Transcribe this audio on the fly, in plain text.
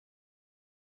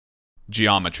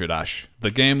Geometry Dash,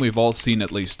 the game we've all seen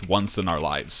at least once in our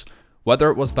lives.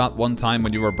 Whether it was that one time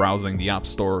when you were browsing the App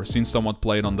Store, seen someone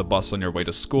play it on the bus on your way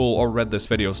to school, or read this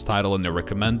video's title in your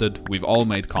recommended, we've all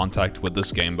made contact with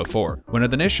this game before. When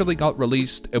it initially got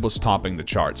released, it was topping the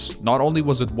charts. Not only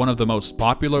was it one of the most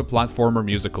popular platformer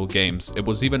musical games, it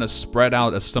was even as spread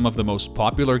out as some of the most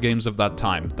popular games of that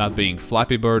time, that being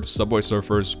Flappy Bird, Subway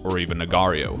Surfers, or even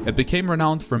Agario. It became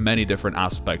renowned for many different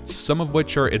aspects, some of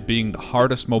which are it being the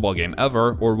hardest mobile game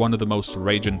ever, or one of the most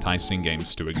rage-enticing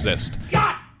games to exist.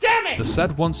 The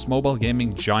said once mobile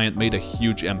gaming giant made a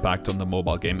huge impact on the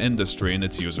mobile game industry and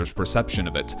its users' perception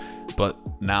of it. But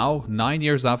now, 9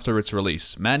 years after its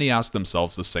release, many ask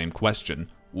themselves the same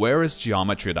question. Where is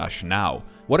Geometry Dash now?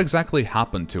 What exactly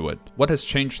happened to it? What has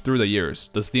changed through the years?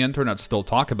 Does the internet still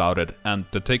talk about it?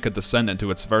 And to take a descent into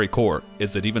its very core,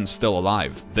 is it even still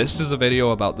alive? This is a video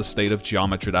about the state of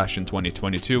Geometry Dash in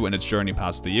 2022 and its journey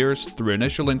past the years, through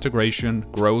initial integration,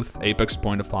 growth, apex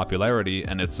point of popularity,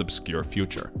 and its obscure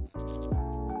future.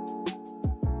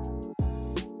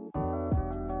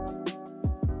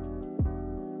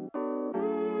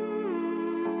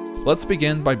 Let's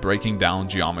begin by breaking down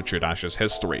Geometry Dash's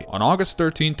history. On August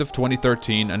 13th of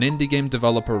 2013, an indie game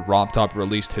developer RobTop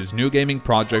released his new gaming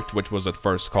project, which was at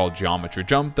first called Geometry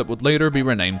Jump, that would later be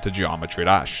renamed to Geometry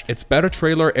Dash. Its beta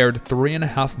trailer aired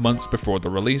 3.5 months before the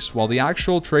release, while the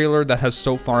actual trailer that has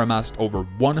so far amassed over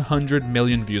 100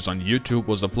 million views on YouTube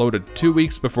was uploaded 2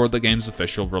 weeks before the game's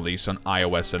official release on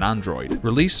iOS and Android.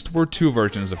 Released were two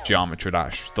versions of Geometry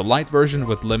Dash, the light version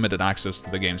with limited access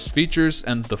to the game's features,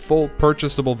 and the full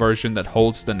purchasable version that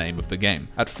holds the name of the game.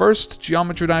 At first,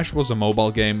 Geometry Dash was a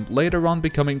mobile game, later on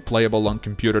becoming playable on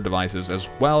computer devices as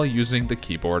well using the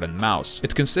keyboard and mouse.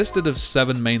 It consisted of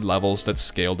 7 main levels that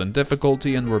scaled in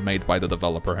difficulty and were made by the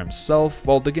developer himself,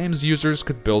 while the game's users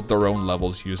could build their own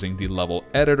levels using the level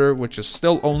editor, which is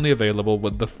still only available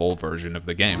with the full version of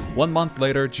the game. 1 month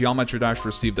later, Geometry Dash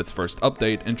received its first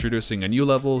update, introducing a new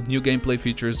level, new gameplay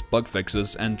features, bug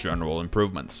fixes, and general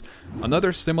improvements.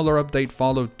 Another similar update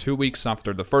followed 2 weeks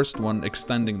after the first one,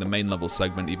 extending the main level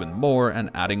segment even more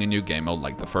and adding a new game mode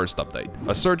like the first update.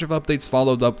 A surge of updates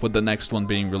followed up, with the next one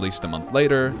being released a month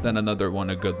later, then another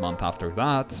one a good month after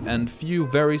that, and few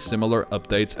very similar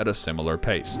updates at a similar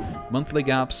pace. Monthly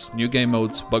gaps, new game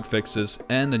modes, bug fixes,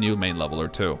 and a new main level or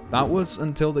two. That was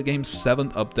until the game's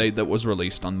 7th update that was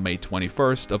released on May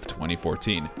 21st of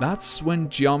 2014. That's when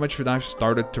Geometry Dash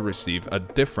started to receive a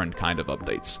different kind of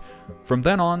updates. From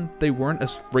then on, they weren't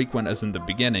as frequent as in the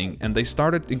beginning, and they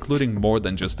started including more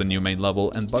than just a new main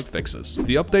level and bug fixes.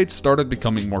 The updates started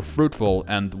becoming more fruitful,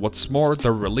 and what's more,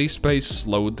 the release pace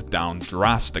slowed down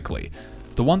drastically.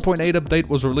 The 1.8 update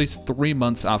was released 3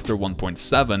 months after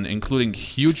 1.7, including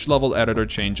huge level editor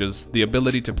changes, the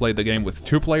ability to play the game with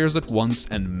 2 players at once,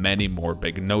 and many more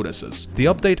big notices. The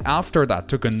update after that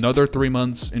took another 3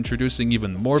 months, introducing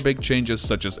even more big changes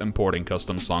such as importing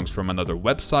custom songs from another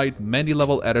website, many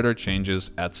level editor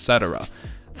changes, etc.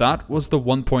 That was the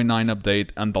 1.9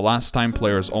 update, and the last time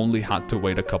players only had to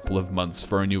wait a couple of months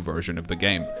for a new version of the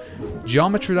game.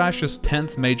 Geometry Dash's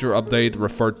 10th major update,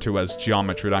 referred to as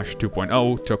Geometry Dash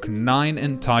 2.0, took 9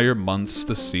 entire months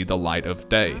to see the light of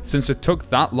day. Since it took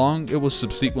that long, it was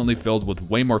subsequently filled with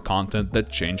way more content that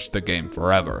changed the game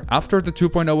forever. After the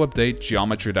 2.0 update,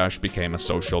 Geometry Dash became a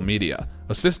social media.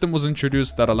 A system was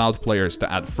introduced that allowed players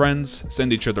to add friends,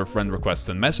 send each other friend requests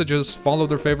and messages, follow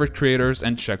their favorite creators,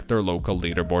 and check their local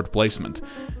leaderboard placement.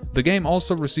 The game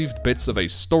also received bits of a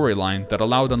storyline that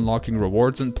allowed unlocking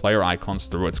rewards and player icons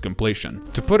through its completion.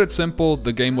 To put it simple,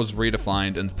 the game was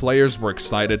redefined and players were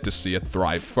excited to see it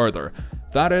thrive further.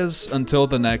 That is, until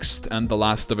the next and the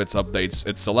last of its updates,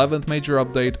 its 11th major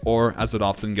update, or as it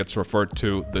often gets referred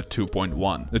to, the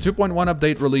 2.1. The 2.1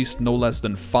 update released no less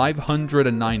than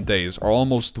 509 days, or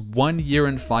almost 1 year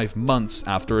and 5 months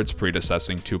after its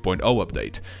predecessing 2.0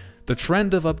 update. The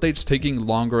trend of updates taking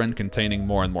longer and containing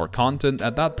more and more content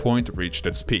at that point reached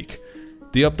its peak.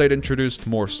 The update introduced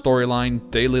more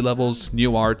storyline, daily levels,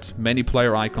 new art, many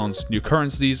player icons, new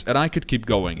currencies, and I could keep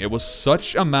going. It was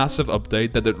such a massive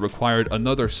update that it required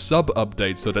another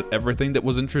sub-update so that everything that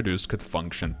was introduced could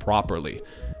function properly.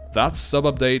 That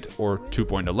sub-update, or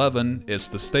 2.11, is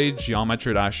the stage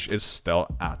Geometry Dash is still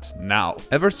at now.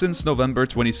 Ever since November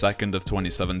 22nd of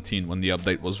 2017, when the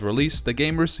update was released, the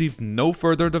game received no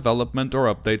further development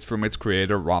or updates from its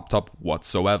creator RobTop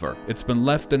whatsoever. It's been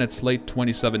left in its late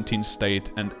 2017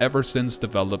 state, and ever since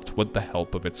developed with the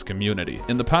help of its community.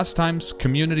 In the past times,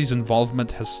 community's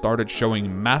involvement has started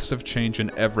showing massive change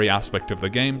in every aspect of the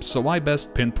game, so I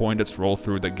best pinpoint its role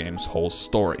through the game's whole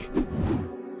story.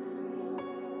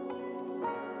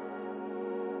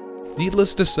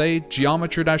 Needless to say,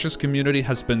 Geometry Dash's community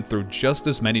has been through just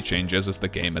as many changes as the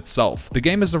game itself. The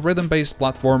game is a rhythm-based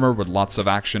platformer with lots of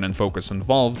action and focus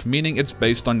involved, meaning it's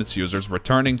based on its users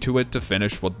returning to it to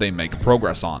finish what they make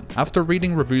progress on. After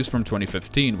reading reviews from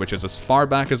 2015, which is as far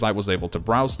back as I was able to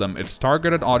browse them, its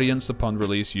targeted audience upon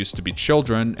release used to be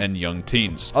children and young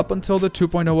teens. Up until the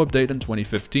 2.0 update in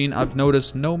 2015, I've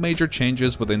noticed no major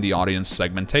changes within the audience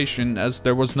segmentation, as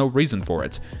there was no reason for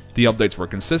it. The updates were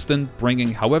consistent,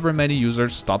 bringing however many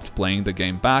users stopped playing the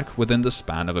game back within the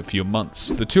span of a few months.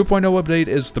 The 2.0 update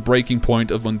is the breaking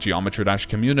point of when Geometry Dash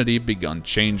community begun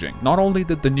changing. Not only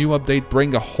did the new update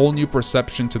bring a whole new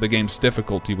perception to the game's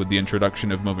difficulty with the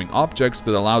introduction of moving objects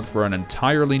that allowed for an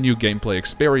entirely new gameplay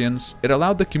experience, it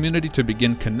allowed the community to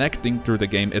begin connecting through the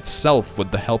game itself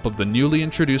with the help of the newly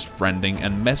introduced friending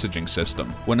and messaging system.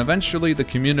 When eventually the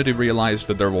community realized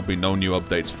that there will be no new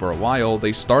updates for a while,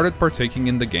 they started partaking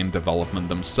in the game development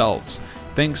themselves.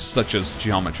 Things such as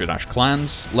Geometry Dash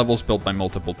clans, levels built by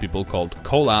multiple people called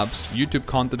collabs, YouTube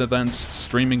content events,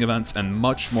 streaming events, and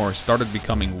much more started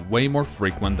becoming way more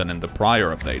frequent than in the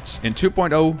prior updates. In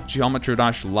 2.0, Geometry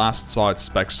Dash last saw its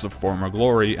specks of former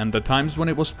glory and the times when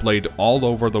it was played all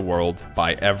over the world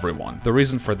by everyone. The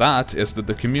reason for that is that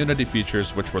the community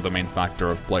features, which were the main factor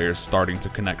of players starting to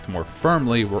connect more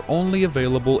firmly, were only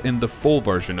available in the full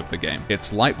version of the game.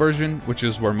 Its light version, which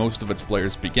is where most of its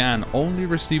players began, only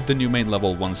received a new main level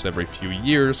once every few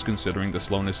years, considering the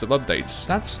slowness of updates.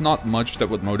 That's not much that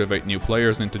would motivate new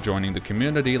players into joining the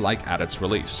community like at its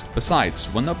release. Besides,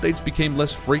 when updates became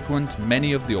less frequent,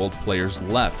 many of the old players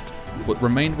left. What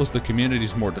remained was the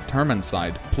community's more determined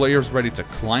side, players ready to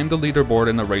climb the leaderboard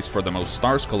in a race for the most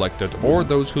stars collected, or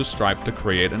those who strive to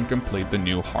create and complete the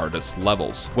new hardest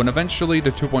levels. When eventually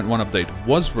the 2.1 update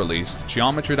was released,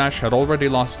 Geometry Dash had already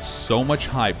lost so much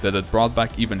hype that it brought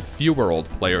back even fewer old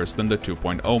players than the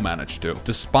 2.0 managed to.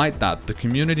 Despite that, the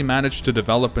community managed to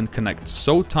develop and connect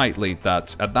so tightly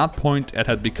that, at that point, it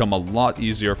had become a lot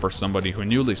easier for somebody who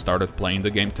newly started playing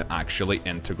the game to actually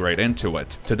integrate into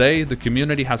it. Today, the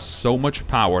community has so much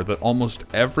power that almost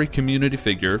every community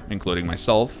figure, including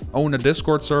myself, own a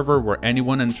Discord server where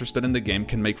anyone interested in the game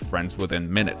can make friends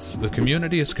within minutes. The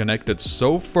community is connected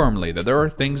so firmly that there are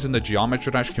things in the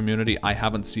Geometry Dash community I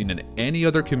haven't seen in any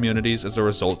other communities as a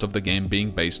result of the game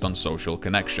being based on social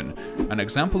connection. An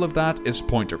example of that is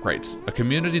Pointer Crate, a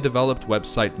community-developed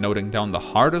website noting down the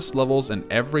hardest levels and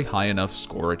every high enough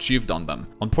score achieved on them.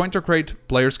 On Pointer Crate,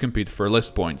 players compete for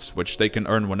list points, which they can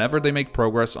earn whenever they make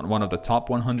progress on one of the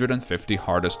top 150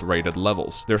 hardest rated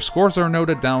levels. Their scores are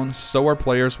noted down, so are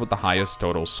players with the highest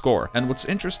total score. And what's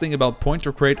interesting about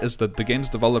Pointer Crate is that the game's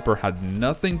developer had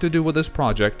nothing to do with this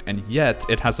project, and yet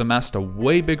it has amassed a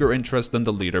way bigger interest than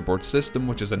the leaderboard system,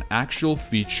 which is an actual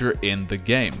feature in the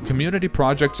game. Community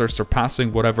projects are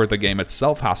surpassing whatever the game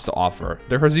itself has to offer.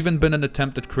 There has even been an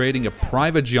attempt at creating a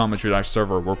private Geometry Dash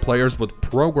server where players would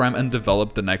program and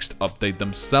develop the next update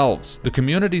themselves. The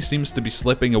community seems to be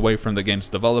slipping away from the game's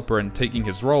developer and taking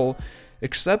his role,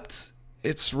 except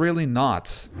it's really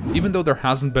not. Even though there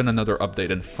hasn't been another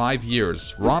update in 5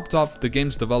 years, RobTop, the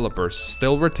game's developer,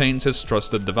 still retains his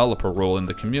trusted developer role in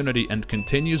the community and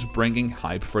continues bringing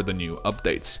hype for the new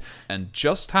updates. And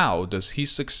just how does he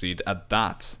succeed at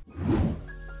that?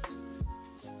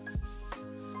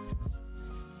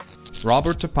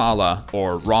 Robert Tapala,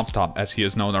 or RobTop as he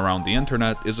is known around the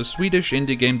internet, is a Swedish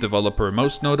indie game developer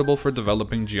most notable for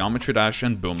developing Geometry Dash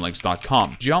and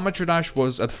Boomlinks.com. Geometry Dash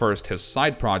was at first his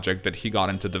side project that he got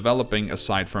into developing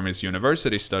aside from his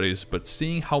university studies, but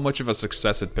seeing how much of a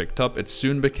success it picked up, it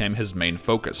soon became his main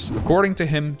focus. According to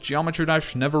him, Geometry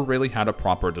Dash never really had a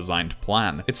proper designed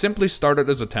plan. It simply started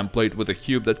as a template with a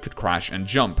cube that could crash and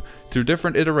jump. Through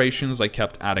different iterations, I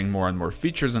kept adding more and more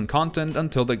features and content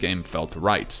until the game felt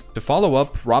right. To follow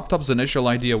up, RobTop's initial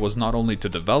idea was not only to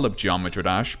develop Geometry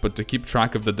Dash, but to keep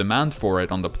track of the demand for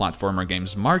it on the platformer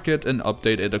games market and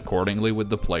update it accordingly with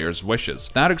the players' wishes.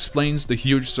 That explains the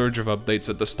huge surge of updates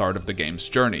at the start of the game's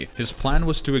journey. His plan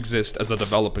was to exist as a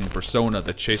developing persona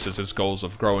that chases his goals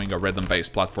of growing a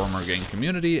rhythm-based platformer game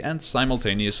community and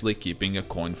simultaneously keeping a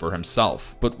coin for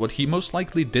himself. But what he most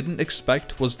likely didn't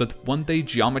expect was that one day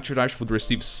Geometry Dash would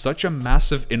receive such a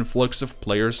massive influx of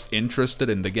players interested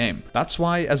in the game. That's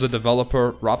why, as a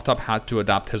developer, RobTop had to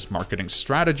adapt his marketing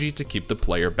strategy to keep the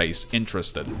player base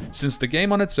interested. Since the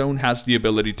game on its own has the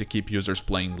ability to keep users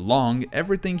playing long,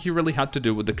 everything he really had to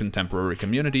do with the contemporary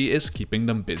community is keeping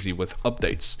them busy with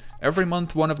updates. Every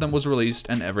month one of them was released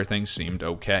and everything seemed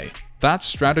okay. That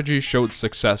strategy showed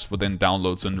success within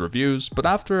downloads and reviews, but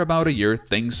after about a year,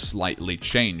 things slightly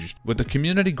changed, with the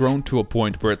community grown to a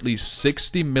point where at least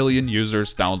 60 million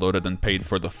users downloaded and paid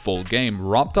for the full game.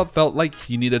 RobTop felt like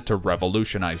he needed to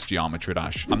revolutionize Geometry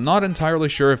Dash. I'm not entirely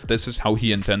sure if this is how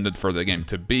he intended for the game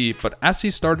to be, but as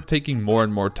he started taking more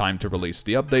and more time to release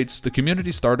the updates, the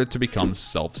community started to become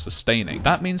self-sustaining.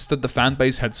 That means that the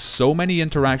fanbase had so many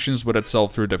interactions with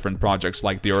itself through different projects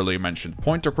like the earlier mentioned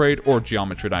Pointer Crate or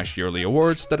Geometry Dash Yearly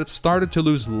Awards that it started to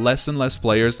lose less and less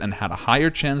players and had a higher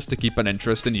chance to keep an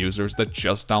interest in users that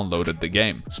just downloaded the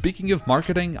game. Speaking of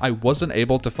marketing, I wasn't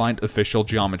able to find official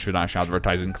Geometry Dash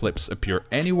advertising clips appear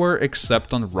anywhere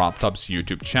except on RobTop's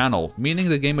YouTube channel, meaning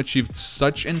the game achieved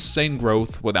such insane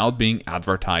growth without being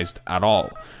advertised at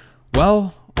all.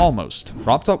 Well, almost.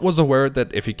 RobTop was aware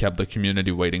that if he kept the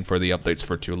community waiting for the updates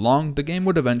for too long, the game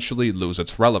would eventually lose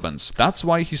its relevance. That's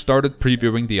why he started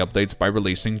previewing the updates by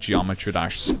releasing Geometry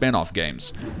Dash spin-off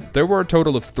games. There were a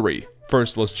total of 3.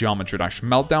 First was Geometry Dash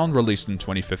Meltdown, released in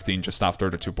 2015 just after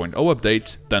the 2.0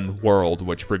 update, then World,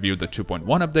 which previewed the 2.1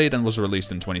 update and was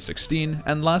released in 2016,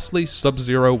 and lastly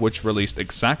Sub-Zero, which released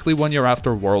exactly 1 year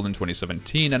after World in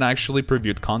 2017 and actually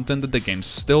previewed content that the game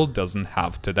still doesn't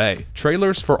have today.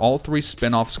 Trailers for all 3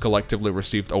 spin-offs collectively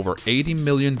received over 80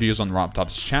 million views on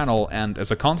RobTop's channel, and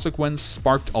as a consequence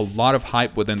sparked a lot of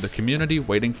hype within the community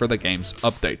waiting for the game's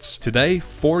updates. Today,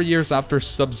 4 years after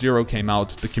Sub-Zero came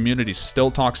out, the community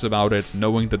still talks about it,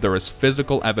 knowing that there is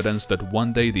physical evidence that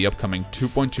one day the upcoming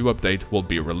 2.2 update will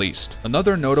be released.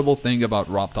 Another notable thing about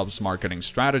RobTop's marketing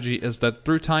strategy is that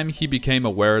through time he became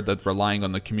aware that relying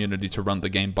on the community to run the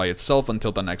game by itself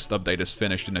until the next update is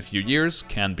finished in a few years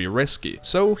can be risky.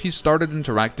 So he started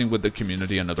interacting with the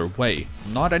community another way,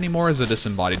 not anymore as a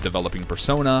disembodied developing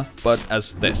persona, but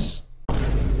as this.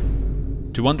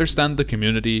 To understand the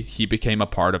community, he became a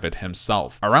part of it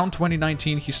himself. Around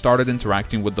 2019, he started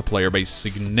interacting with the player base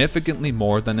significantly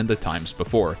more than in the times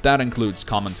before. That includes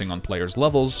commenting on players'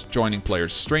 levels, joining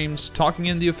players' streams, talking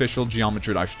in the official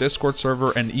Geometry Dash Discord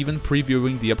server, and even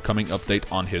previewing the upcoming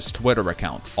update on his Twitter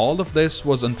account. All of this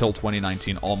was until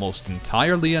 2019 almost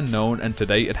entirely unknown, and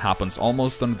today it happens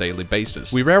almost on a daily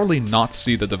basis. We rarely not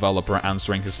see the developer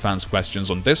answering his fans'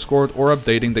 questions on Discord or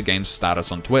updating the game's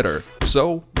status on Twitter.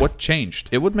 So, what changed?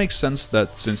 It would make sense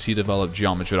that since he developed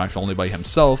Geometry Dash only by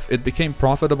himself, it became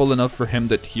profitable enough for him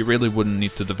that he really wouldn't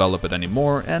need to develop it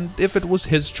anymore, and if it was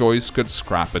his choice, could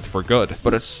scrap it for good.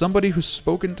 But as somebody who's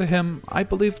spoken to him, I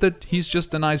believe that he's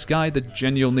just a nice guy that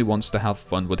genuinely wants to have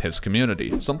fun with his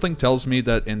community. Something tells me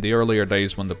that in the earlier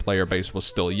days when the player base was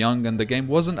still young and the game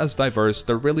wasn't as diverse,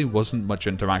 there really wasn't much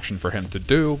interaction for him to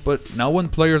do, but now when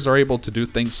players are able to do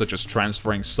things such as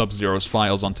transferring Sub-Zero's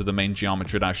files onto the main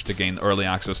Geometry Dash to gain early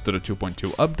access to the 2.2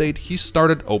 update, he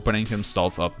started opening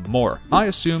himself up more. I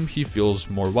assume he feels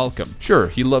more welcome. Sure,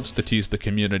 he loves to tease the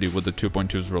community with the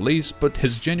 2.2's release, but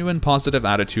his genuine positive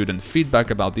attitude and feedback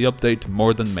about the update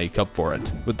more than make up for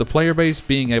it. With the player base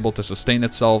being able to sustain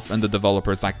itself and the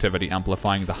developer's activity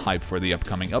amplifying the hype for the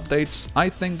upcoming updates, I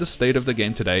think the state of the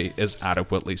game today is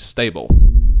adequately stable.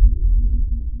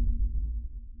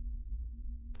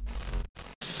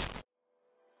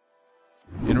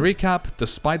 In recap,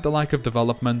 despite the lack of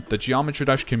development, the Geometry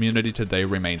Dash community today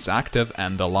remains active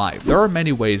and alive. There are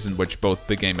many ways in which both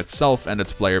the game itself and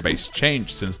its player base changed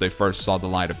since they first saw the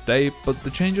light of day, but the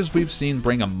changes we've seen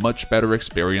bring a much better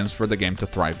experience for the game to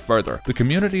thrive further. The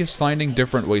community is finding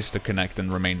different ways to connect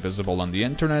and remain visible on the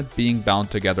internet, being bound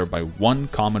together by one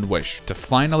common wish: to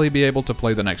finally be able to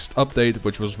play the next update,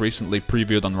 which was recently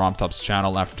previewed on RobTop's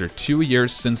channel after 2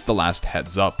 years since the last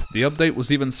heads up. The update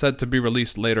was even said to be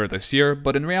released later this year,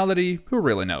 but in reality, who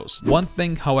really knows? One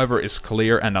thing, however, is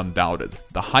clear and undoubted.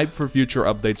 The hype for future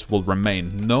updates will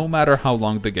remain, no matter how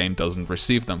long the game doesn't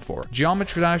receive them for.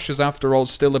 Geometry Dash is after all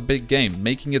still a big game,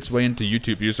 making its way into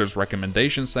YouTube users'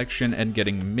 recommendation section and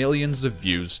getting millions of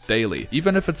views daily.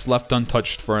 Even if it's left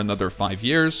untouched for another 5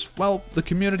 years, well, the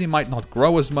community might not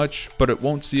grow as much, but it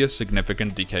won't see a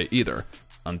significant decay either.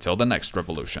 Until the next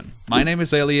revolution. My name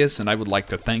is Alias, and I would like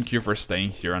to thank you for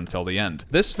staying here until the end.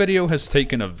 This video has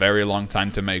taken a very long time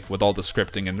to make with all the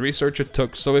scripting and research it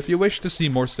took, so if you wish to see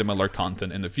more similar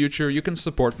content in the future, you can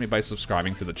support me by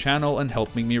subscribing to the channel and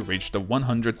helping me reach the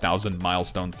 100,000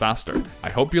 milestone faster. I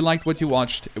hope you liked what you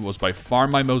watched. It was by far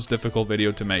my most difficult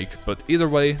video to make, but either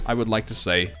way, I would like to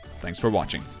say thanks for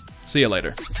watching. See you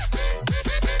later.